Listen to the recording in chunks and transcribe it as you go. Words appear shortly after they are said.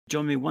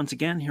Join me once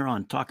again here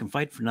on Talk and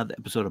Fight for another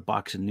episode of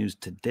Boxing News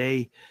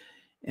Today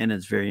and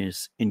its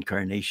various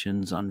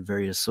incarnations on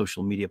various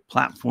social media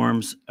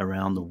platforms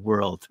around the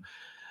world.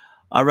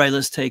 All right,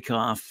 let's take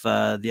off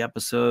the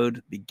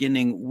episode,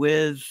 beginning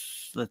with,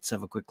 let's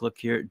have a quick look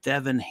here,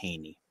 Devin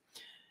Haney.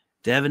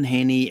 Devin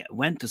Haney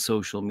went to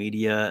social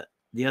media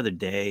the other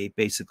day,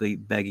 basically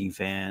begging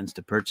fans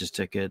to purchase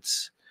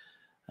tickets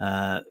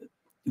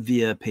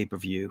via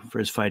pay-per-view for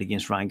his fight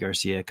against Ryan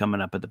Garcia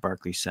coming up at the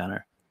Barclays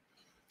Center.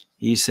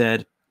 He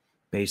said,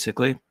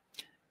 basically,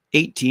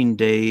 18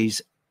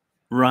 days,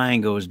 Ryan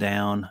goes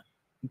down,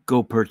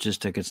 go purchase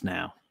tickets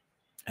now.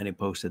 And he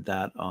posted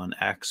that on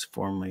X,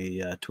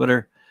 formerly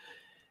Twitter.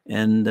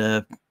 And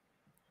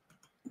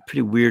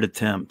pretty weird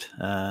attempt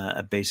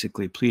at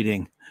basically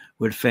pleading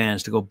with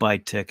fans to go buy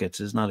tickets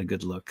is not a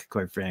good look,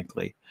 quite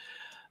frankly.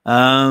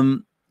 There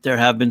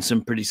have been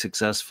some pretty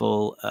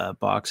successful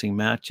boxing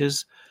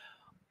matches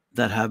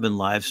that have been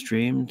live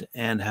streamed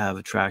and have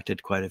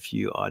attracted quite a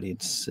few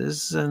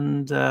audiences.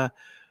 And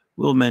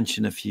we'll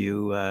mention a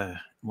few,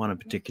 one in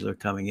particular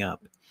coming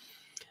up.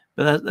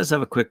 But let's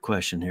have a quick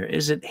question here.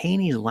 Is it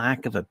Haney's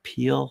lack of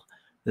appeal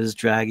that is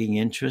dragging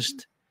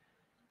interest?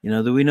 You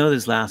know, we know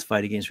this last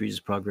fight against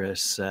Regis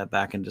Progress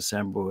back in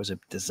December was a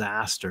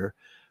disaster,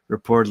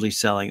 reportedly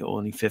selling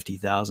only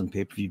 50,000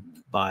 pay-per-view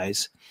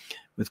buys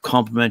with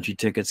complimentary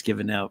tickets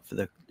given out for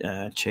the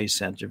Chase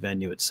Center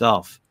venue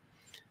itself.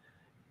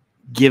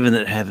 Given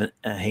that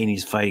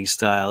Haney's fighting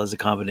style is a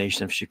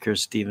combination of Shakur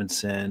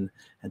Stevenson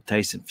and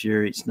Tyson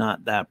Fury, it's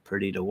not that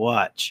pretty to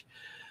watch.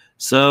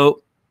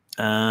 So,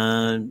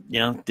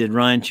 did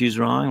Ryan choose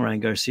wrong?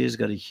 Ryan Garcia's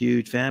got a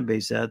huge fan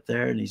base out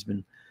there, and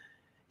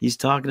he's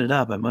talking it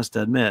up, I must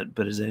admit.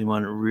 But is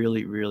anyone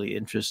really, really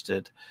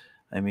interested?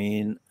 I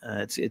mean,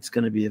 it's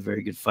going to be a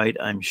very good fight,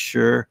 I'm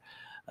sure.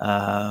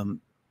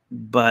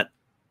 But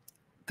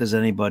does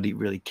anybody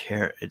really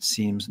care? It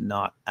seems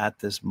not at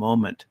this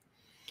moment.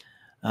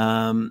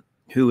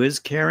 Who is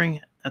caring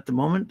at the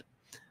moment?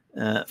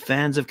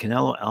 Fans of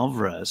Canelo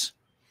Alvarez.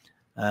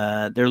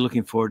 They're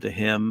looking forward to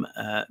him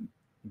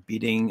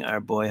beating our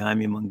boy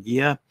Jaime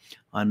Munguia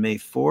on May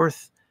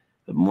 4th.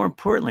 But more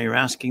importantly, you're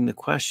asking the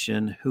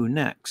question, who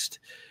next?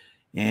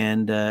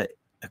 And a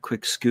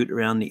quick scoot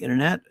around the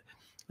internet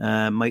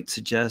might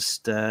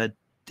suggest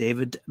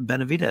David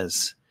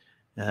Benavidez.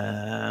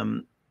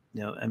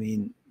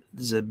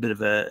 There's a bit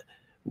of a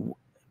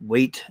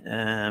weight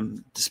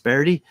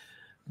disparity.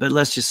 But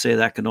let's just say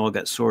that can all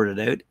get sorted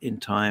out in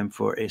time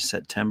for a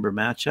September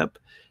matchup.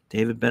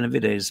 David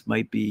Benavidez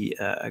might be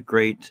a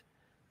great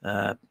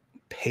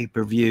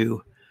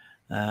pay-per-view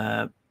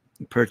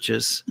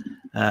purchase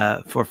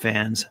for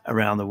fans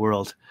around the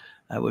world.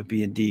 That would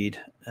be indeed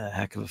a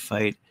heck of a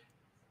fight.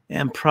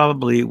 And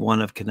probably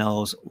one of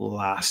Canelo's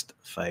last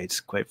fights,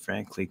 quite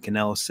frankly.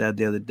 Canelo said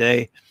the other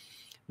day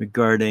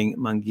regarding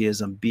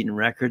Munguia's unbeaten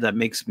record, that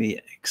makes me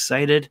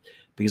excited,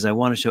 because I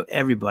want to show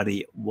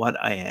everybody what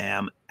I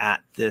am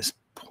at this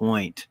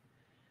point.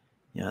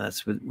 You know,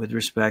 that's with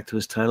respect to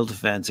his title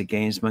defense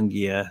against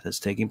Munguia that's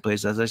taking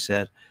place, as I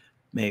said,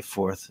 May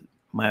 4th,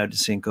 Mayo de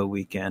Cinco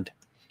weekend.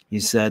 He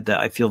said that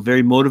I feel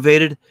very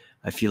motivated,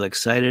 I feel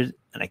excited,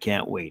 and I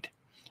can't wait.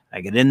 I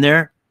get in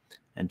there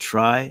and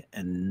try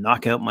and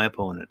knock out my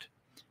opponent.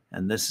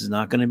 And this is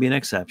not going to be an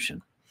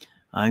exception.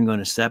 I'm going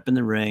to step in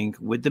the ring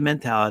with the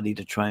mentality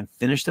to try and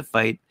finish the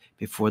fight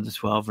before the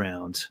 12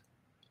 rounds.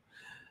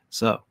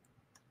 So,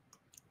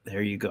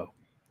 there you go.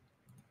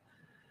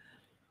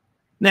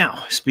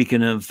 Now,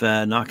 speaking of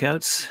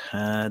knockouts,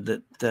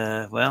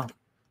 there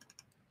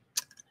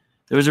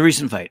was a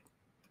recent fight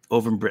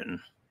over in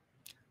Britain.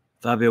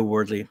 Fabio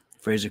Wardley,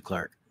 Fraser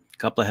Clark, a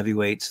couple of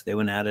heavyweights. They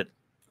went at it,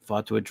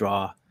 fought to a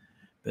draw.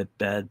 But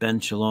Ben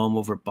Shalom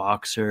over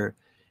Boxer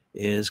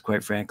is,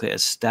 quite frankly,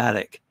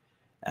 ecstatic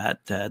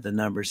at the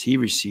numbers he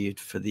received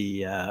for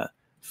the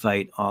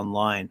fight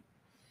online.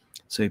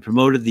 So he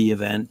promoted the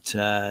event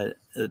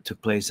that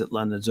took place at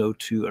London's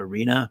O2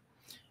 Arena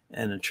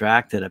and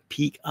attracted a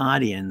peak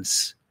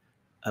audience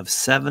of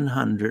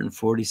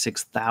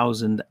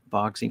 746,000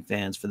 boxing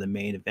fans for the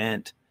main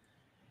event,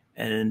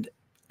 and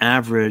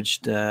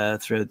averaged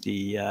throughout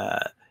the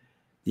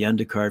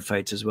undercard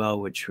fights as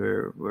well, which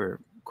were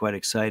quite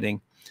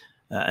exciting,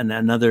 and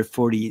another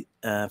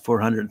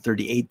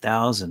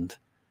 438,000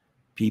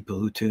 people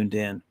who tuned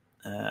in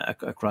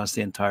across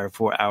the entire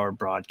 4-hour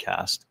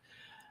broadcast,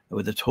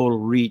 with a total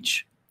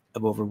reach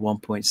of over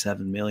 1.7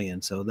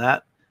 million. So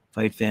that,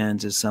 fight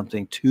fans, is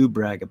something to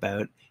brag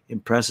about.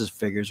 Impressive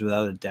figures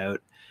without a doubt,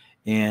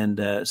 and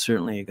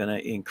certainly going to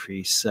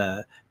increase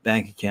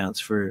bank accounts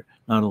for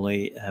not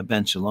only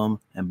Ben Shalom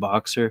and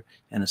Boxer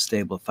and a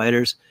stable of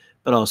fighters,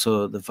 but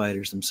also the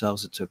fighters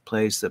themselves that took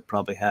place that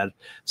probably had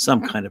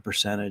some kind of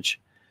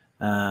percentage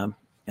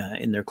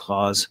in their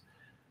clause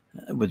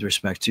with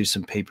respect to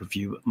some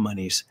pay-per-view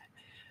monies.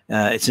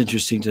 It's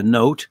interesting to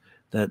note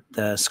that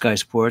Sky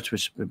Sports,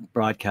 which has been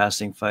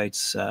broadcasting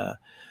fights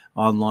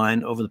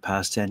online over the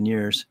past 10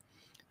 years,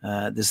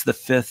 this is the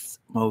 5th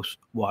most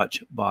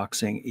watched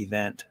boxing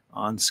event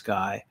on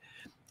Sky.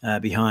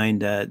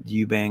 behind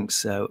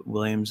Eubanks,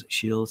 Williams,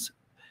 Shields,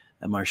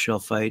 Marshall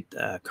fight,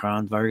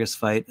 Kron Vargas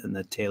fight, and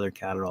the Taylor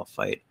Catterall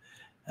fight.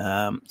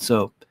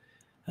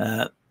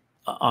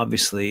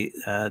 Obviously,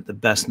 the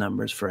best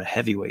numbers for a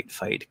heavyweight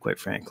fight, quite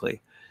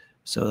frankly.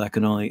 So that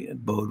can only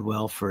bode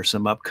well for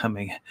some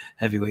upcoming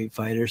heavyweight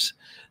fighters.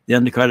 The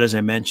undercard, as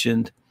I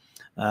mentioned,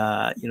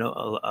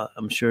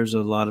 I'm sure there's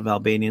a lot of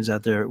Albanians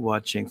out there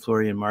watching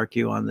Florian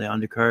Marku on the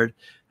undercard,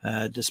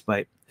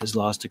 despite his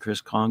loss to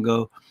Chris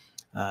Congo.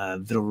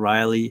 Vidal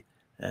Riley,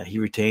 he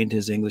retained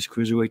his English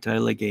cruiserweight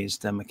title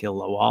against Mikhail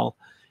Lawal.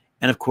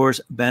 And, of course,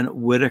 Ben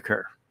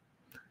Whitaker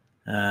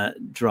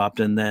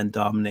dropped and then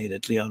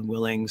dominated Leon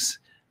Willings,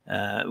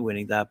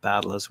 winning that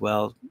battle as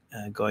well,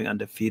 going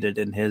undefeated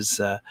in his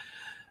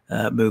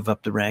move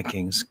up the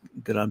rankings.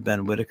 Good on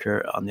Ben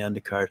Whitaker on the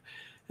undercard.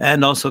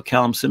 And also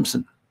Callum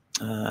Simpson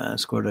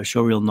scored a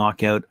showreel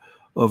knockout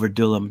over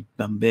Dulam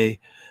Bambe,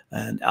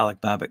 and Alec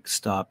Babbitt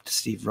stopped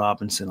Steve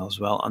Robinson as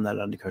well on that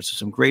undercard. So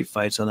some great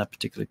fights on that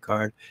particular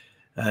card,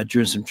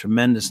 drew some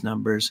tremendous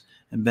numbers.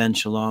 And Ben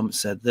Shalom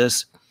said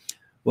this: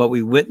 "What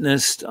we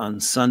witnessed on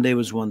Sunday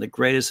was one of the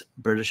greatest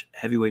British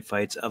heavyweight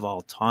fights of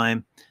all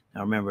time."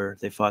 Now, remember,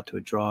 they fought to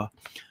a draw.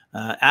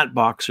 At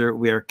Boxer,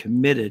 we are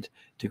committed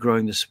to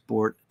growing the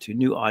sport to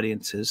new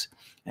audiences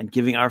and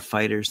giving our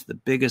fighters the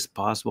biggest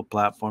possible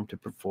platform to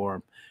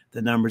perform.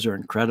 The numbers are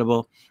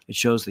incredible. It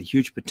shows the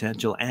huge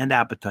potential and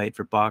appetite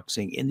for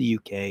boxing in the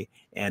UK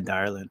and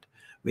Ireland.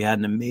 We had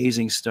an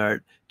amazing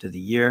start to the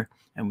year,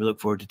 and we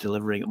look forward to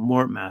delivering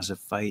more massive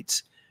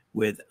fights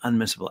with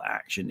unmissable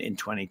action in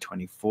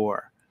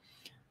 2024.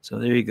 So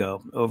there you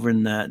go. Over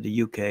in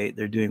the UK,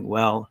 they're doing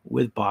well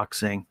with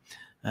boxing,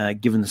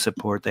 given the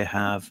support they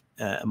have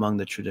among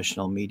the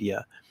traditional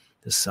media.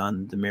 The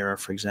Sun, the Mirror,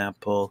 for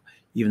example,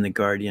 even the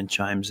Guardian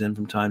chimes in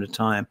from time to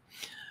time.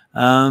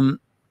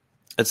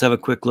 Let's have a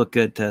quick look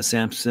at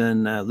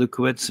Sampson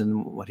Lewkowicz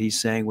and what he's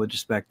saying with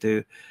respect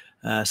to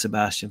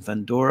Sebastian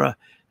Fundora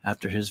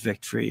after his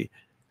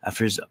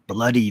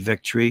bloody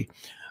victory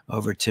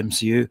over Tim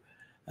Tszyu.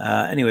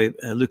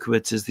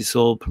 Lewkowicz is the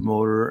sole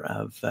promoter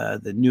of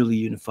the newly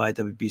unified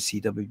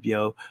WBC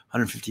WBO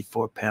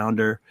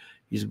 154-pounder.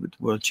 He's the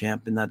world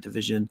champ in that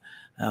division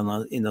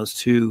in those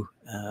two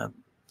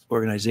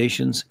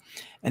organizations,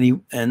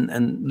 and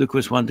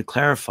Lewkowicz wanted to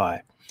clarify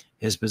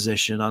his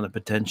position on a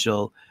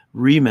potential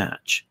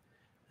rematch,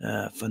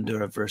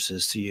 Fundora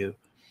versus Tszyu.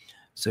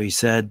 So he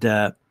said,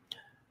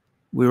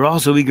 "We were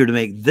also eager to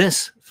make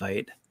this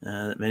fight.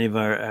 Many of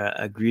our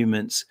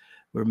agreements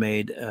were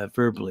made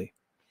verbally.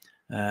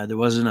 There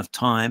wasn't enough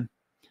time,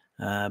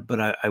 but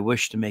I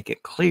wish to make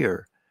it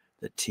clear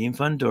that Team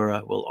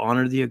Fundora will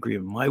honor the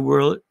agreement.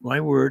 My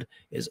word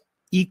is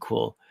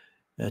equal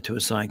to a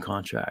signed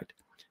contract.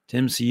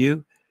 Tim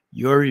Tszyu,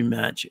 your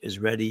rematch is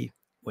ready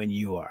when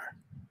you are."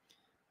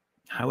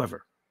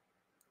 However,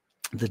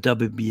 the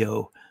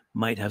WBO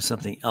might have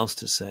something else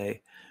to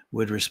say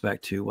with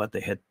respect to what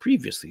they had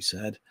previously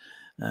said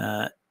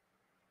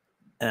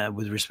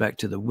with respect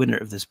to the winner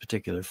of this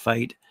particular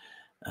fight.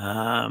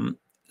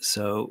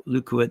 So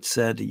Lewkowicz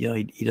said,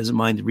 he doesn't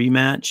mind the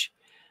rematch.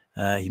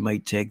 He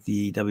might take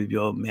the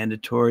WBO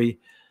mandatory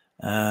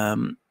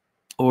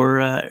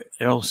or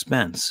Errol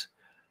Spence.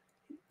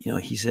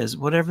 He says,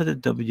 whatever the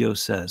WBO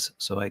says.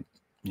 So I,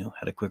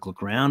 had a quick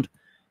look around,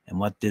 and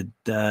what did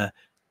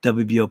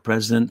WBO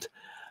President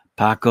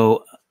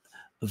Paco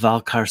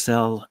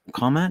Valcarcel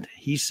comment?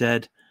 He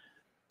said,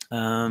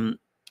 after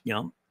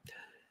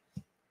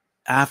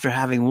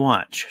having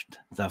watched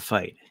the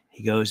fight,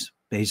 he goes,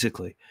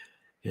 basically,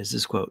 here's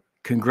this quote: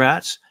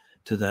 "Congrats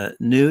to the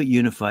new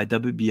unified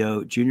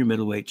WBO junior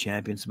middleweight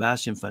champion,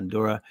 Sebastian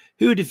Fundora,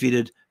 who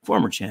defeated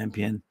former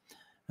champion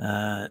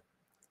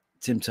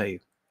Tim Tszyu,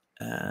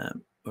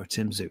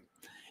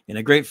 in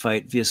a great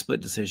fight via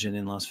split decision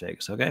in Las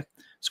Vegas." Okay,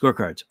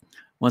 scorecards: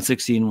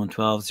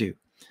 116-112 Tszyu,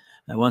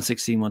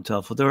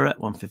 116-112 Fundora,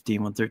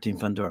 115-113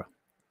 Fundora,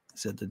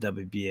 said the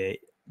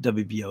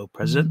WBO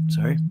president.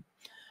 Sorry,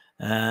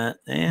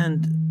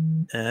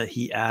 and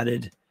he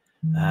added,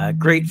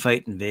 "Great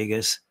fight in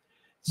Vegas.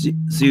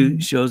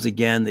 Tszyu shows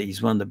again that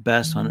he's one of the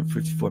best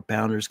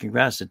 154-pounders.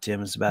 Congrats to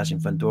Tim and Sebastian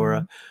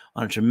Fundora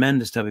on a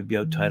tremendous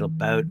WBO title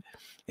bout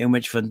in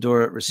which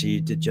Fundora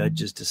received the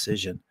judge's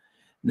decision.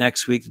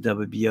 Next week, the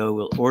WBO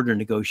will order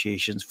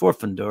negotiations for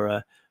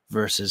Fundora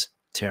versus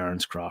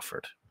Terence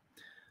Crawford."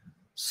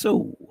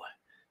 So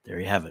there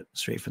you have it,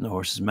 straight from the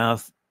horse's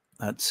mouth.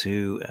 That's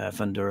who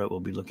Fundora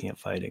will be looking at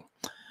fighting.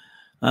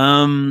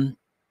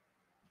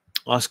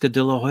 Oscar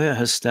De La Hoya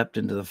has stepped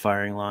into the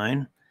firing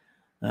line.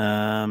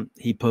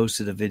 He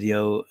posted a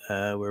video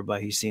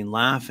whereby he's seen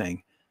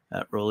laughing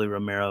at Rolly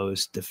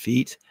Romero's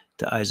defeat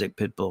to Isaac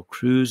Pitbull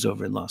Cruz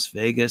over in Las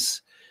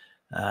Vegas.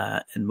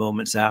 And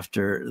moments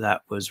after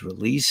that was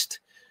released,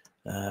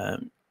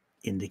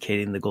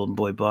 indicating the Golden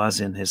Boy Boss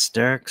in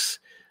hysterics,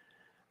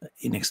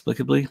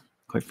 inexplicably,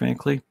 quite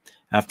frankly,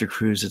 after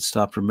Cruz had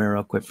stopped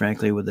Romero, quite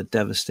frankly, with a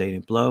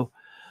devastating blow,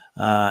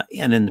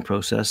 and in the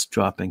process,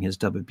 dropping his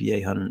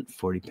WBA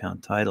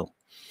 140-pound title.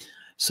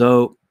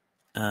 So,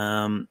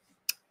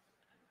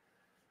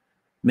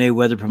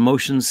 Mayweather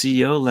Promotions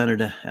CEO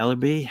Leonard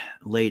Ellerbe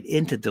laid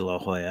into De La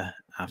Hoya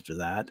after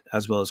that,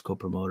 as well as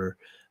co-promoter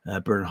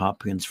Bernard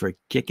Hopkins for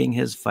kicking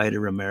his fighter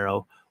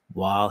Romero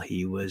while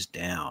he was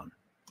down.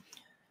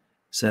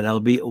 Said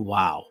Ellerbe,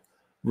 wow,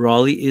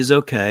 Rolly is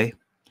okay,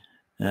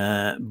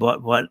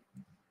 but what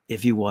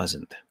if he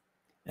wasn't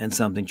and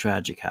something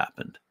tragic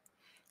happened?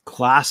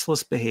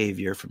 Classless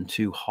behavior from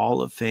two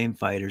Hall of Fame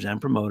fighters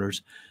and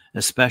promoters,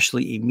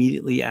 especially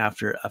immediately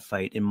after a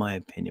fight, in my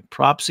opinion.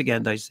 Props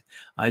again to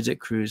Isaac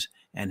Cruz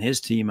and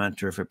his team on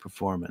terrific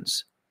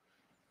performance.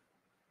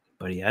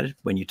 But he added,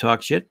 when you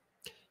talk shit,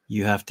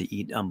 you have to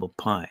eat humble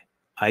pie.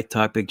 I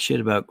talk big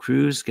shit about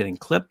Cruz getting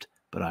clipped,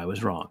 but I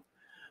was wrong.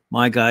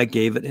 My guy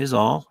gave it his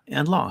all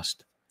and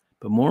lost.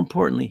 But more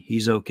importantly,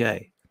 he's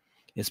okay.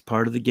 It's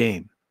part of the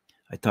game.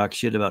 I talk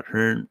shit about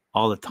Hearn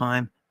all the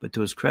time, but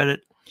to his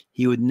credit,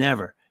 he would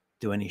never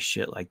do any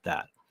shit like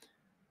that.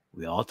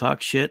 We all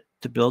talk shit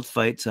to build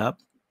fights up,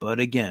 but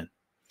again,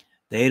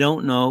 they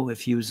don't know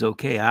if he was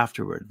okay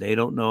afterward. They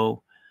don't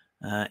know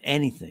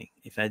anything.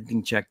 If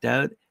anything checked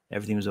out,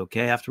 everything was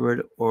okay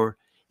afterward, or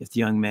if the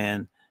young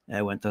man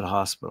went to the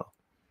hospital.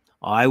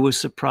 I was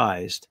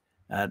surprised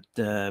at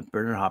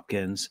Bernard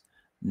Hopkins,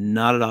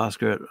 not at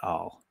Oscar at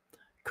all.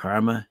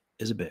 Karma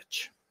is a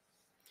bitch.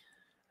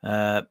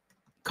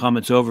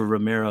 Comments over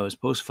Romero's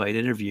post-fight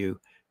interview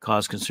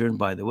caused concern,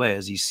 by the way,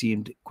 as he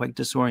seemed quite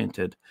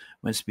disoriented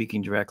when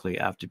speaking directly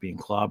after being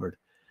clobbered.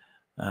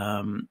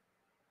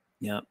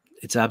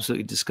 It's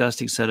absolutely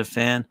disgusting, said a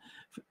fan.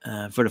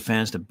 For the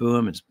fans to boo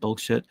him, it's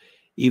bullshit.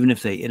 Even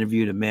if they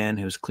interviewed a man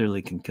who's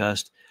clearly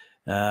concussed,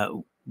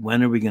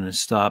 when are we going to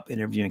stop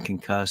interviewing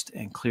concussed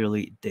and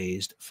clearly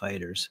dazed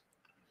fighters?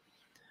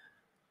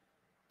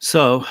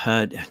 So,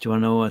 do you want to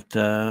know what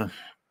De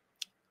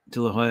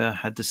La Hoya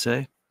had to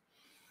say?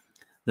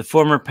 The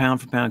former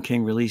pound-for-pound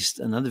king released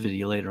another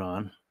video later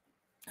on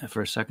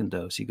for a second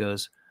dose. He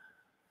goes,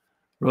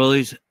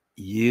 Rollies,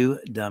 you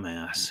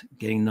dumbass,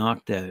 getting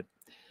knocked out.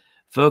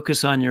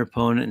 Focus on your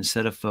opponent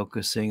instead of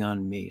focusing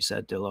on me,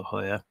 said De La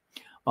Hoya.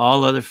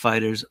 All other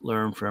fighters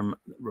learn from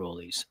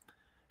Rollies.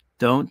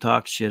 Don't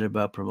talk shit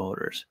about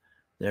promoters.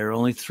 There are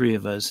only 3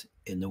 of us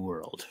in the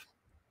world.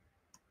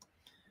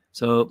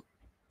 So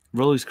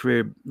Rollies'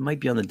 career might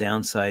be on the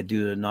downside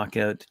due to a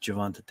knockout to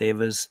Gervonta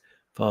Davis,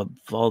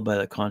 followed by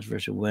the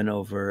controversial win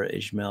over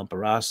Ismael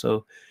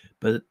Barrasso,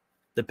 but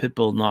the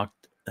Pitbull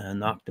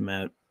knocked him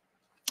out.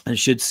 And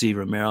should see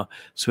Romero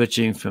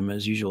switching from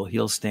his usual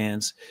heel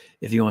stance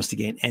if he wants to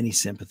gain any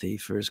sympathy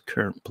for his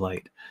current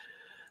plight.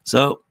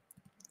 So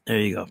there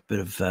you go,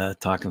 bit of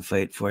talking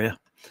fight for you.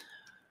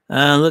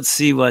 Let's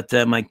see what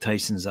Mike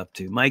Tyson's up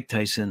to. Mike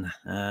Tyson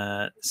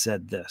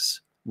said this,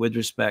 with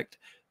respect,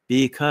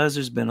 because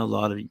there's been a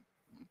lot of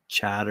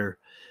chatter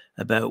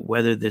about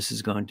whether this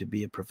is going to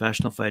be a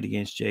professional fight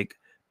against Jake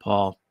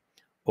Paul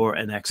or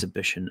an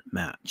exhibition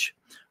match,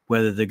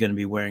 whether they're going to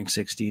be wearing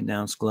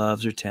 16-ounce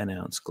gloves or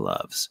 10-ounce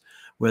gloves,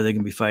 whether they're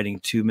going to be fighting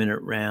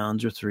 2-minute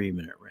rounds or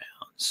 3-minute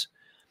rounds.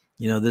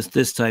 You know,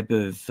 this type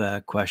of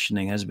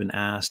questioning has been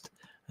asked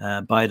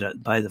by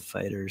the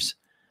fighters,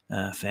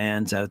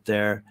 fans out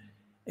there,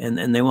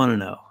 and they want to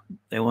know.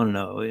 They want to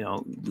know, you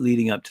know,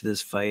 leading up to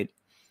this fight,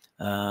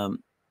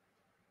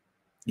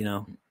 you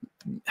know,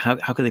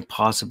 how could they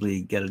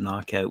possibly get a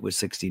knockout with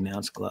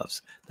 16-ounce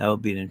gloves? That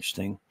would be an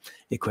interesting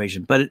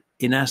equation. But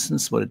in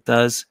essence, what it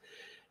does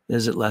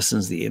is it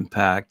lessens the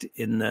impact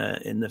in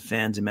the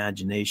fans'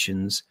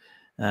 imaginations.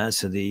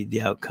 So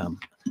the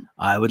outcome.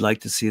 I would like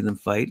to see them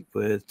fight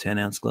with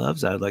 10-ounce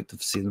gloves. I would like to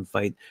see them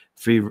fight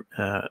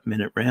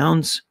 3-minute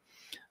rounds.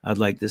 I'd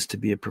like this to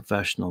be a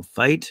professional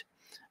fight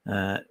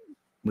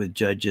with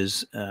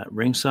judges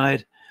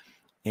ringside.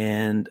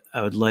 And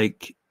I would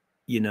like,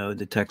 you know,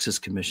 the Texas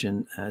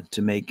Commission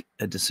to make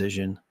a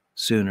decision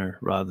sooner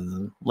rather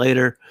than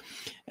later.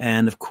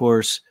 And of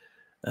course,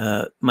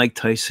 Mike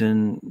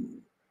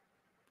Tyson,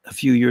 a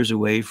few years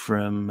away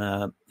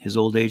from his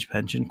old age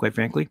pension, quite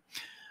frankly,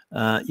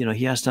 you know,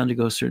 he has to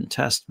undergo certain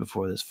tests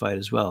before this fight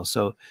as well.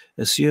 So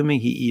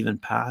assuming he even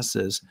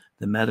passes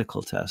the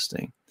medical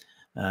testing,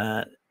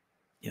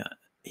 yeah,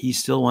 he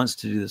still wants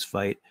to do this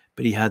fight,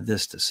 but he had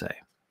this to say.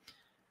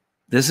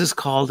 This is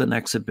called an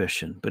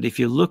exhibition, but if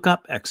you look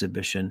up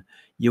exhibition,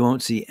 you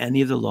won't see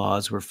any of the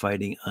laws we're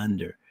fighting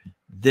under.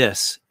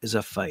 This is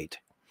a fight.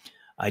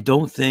 I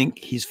don't think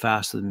he's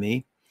faster than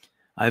me.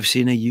 I've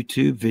seen a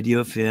YouTube video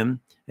of him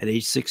at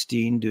age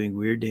 16 doing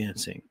weird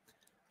dancing.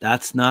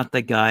 That's not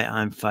the guy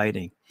I'm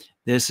fighting.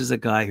 This is a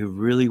guy who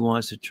really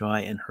wants to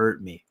try and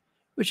hurt me,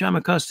 which I'm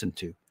accustomed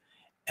to.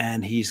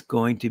 And he's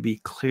going to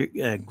be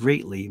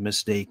greatly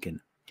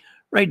mistaken.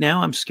 Right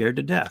now, I'm scared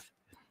to death.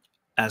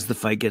 As the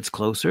fight gets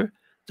closer,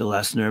 the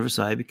less nervous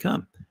I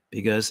become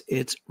because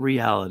it's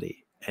reality.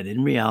 And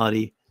in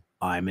reality,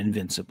 I'm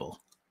invincible.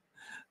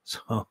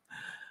 So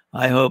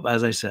I hope,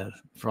 as I said,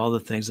 for all the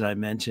things that I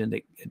mentioned,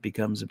 it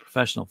becomes a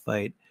professional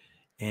fight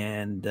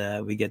and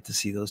we get to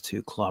see those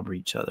two clobber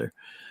each other.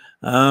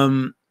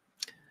 Lawrence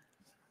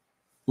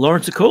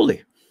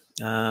Okoli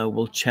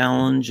will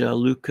challenge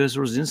Lukasz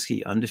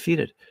Rozanski,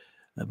 undefeated.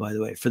 by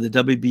the way, for the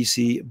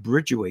WBC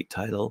Bridgerweight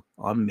title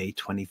on May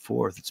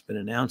 24th. It's been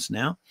announced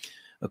now.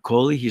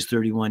 Okolie, he's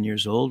 31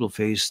 years old, will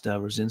face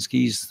Rozanski,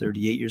 he's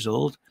 38 years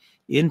old,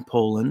 in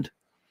Poland,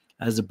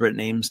 as the Brit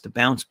aims to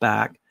bounce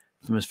back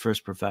from his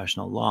first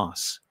professional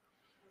loss.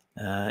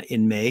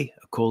 In May,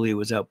 Okolie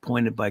was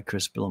outpointed by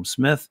Chris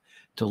Smith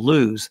to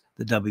lose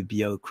the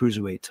WBO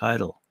Cruiserweight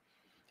title.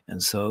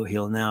 And so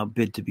he'll now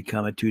bid to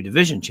become a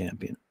two-division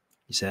champion.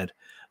 He said,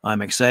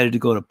 "I'm excited to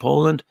go to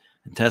Poland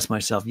and test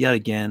myself yet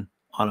again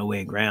on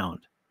away ground,"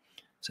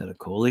 said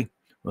Okolie.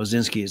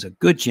 "Rozanski is a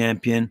good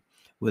champion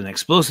with an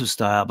explosive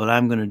style, but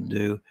I'm going to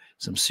do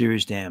some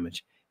serious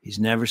damage. He's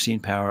never seen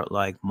power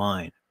like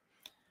mine."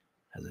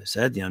 As I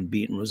said, the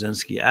unbeaten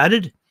Rozanski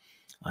added,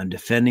 "I'm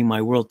defending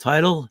my world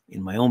title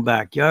in my own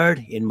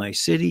backyard, in my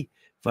city,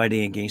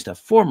 fighting against a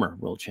former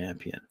world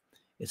champion.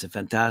 It's a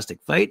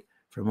fantastic fight.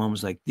 For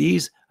moments like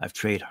these, I've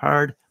trained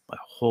hard my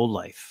whole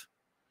life."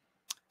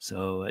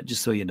 So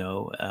just so you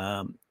know,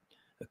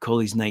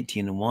 Okolie's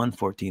 19-1,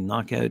 14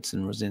 knockouts,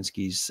 and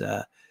Rozanski's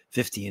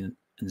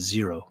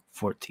 15-0,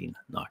 14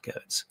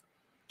 knockouts.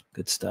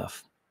 Good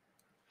stuff.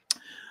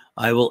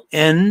 I will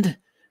end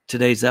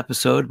today's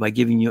episode by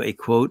giving you a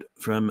quote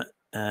from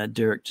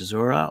Derek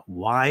Chisora.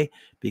 Why?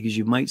 Because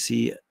you might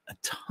see a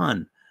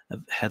ton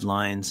of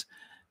headlines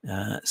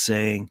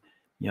saying,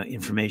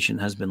 information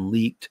has been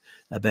leaked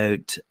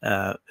about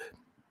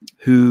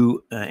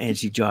who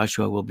Anthony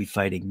Joshua will be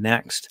fighting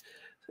next.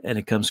 And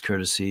it comes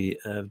courtesy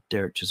of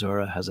Derek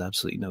Chisora, has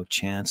absolutely no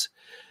chance.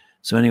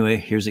 So anyway,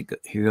 here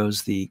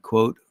goes the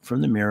quote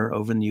from the Mirror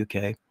over in the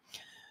UK,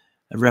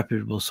 a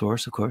reputable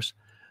source, of course.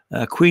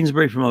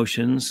 Queensberry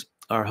Promotions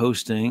are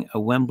hosting a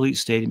Wembley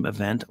Stadium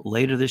event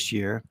later this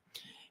year,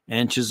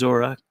 and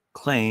Chisora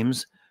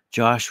claims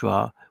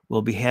Joshua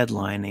will be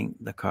headlining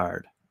the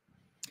card.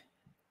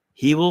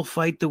 He will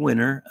fight the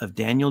winner of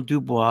Daniel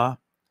Dubois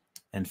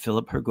and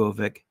Filip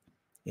Hrgovic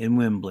in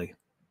Wembley.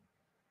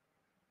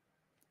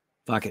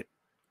 Fuck it.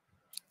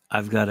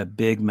 I've got a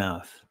big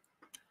mouth.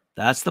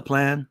 That's the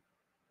plan.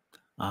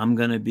 I'm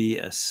going to be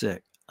a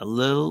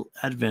little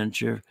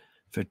adventure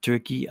for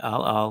Turki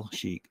Al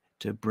Sheikh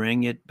to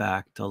bring it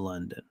back to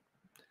London.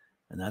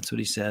 And that's what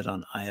he said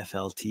on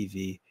IFL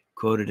TV,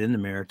 quoted in the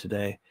Mirror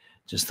today.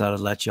 Just thought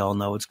I'd let you all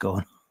know what's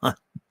going on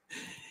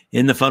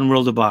in the fun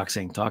world of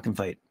boxing. Talk and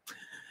fight.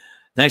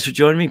 Thanks for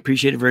joining me.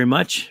 Appreciate it very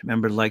much.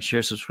 Remember to like,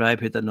 share,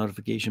 subscribe, hit that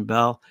notification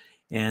bell.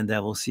 And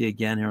we'll see you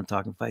again here on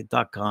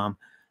talkandfight.com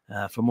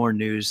for more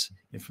news,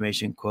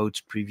 information,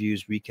 quotes,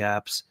 previews,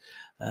 recaps,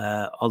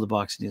 all the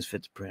boxing news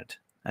fit to print.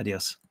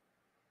 Adios.